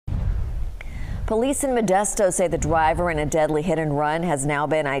Police in Modesto say the driver in a deadly hit and run has now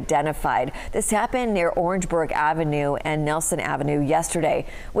been identified. This happened near Orangeburg Avenue and Nelson Avenue yesterday.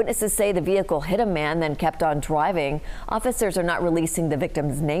 Witnesses say the vehicle hit a man, then kept on driving. Officers are not releasing the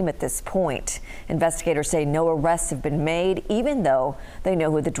victim's name at this point. Investigators say no arrests have been made, even though they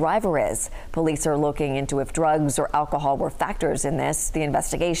know who the driver is. Police are looking into if drugs or alcohol were factors in this. The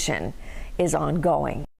investigation is ongoing.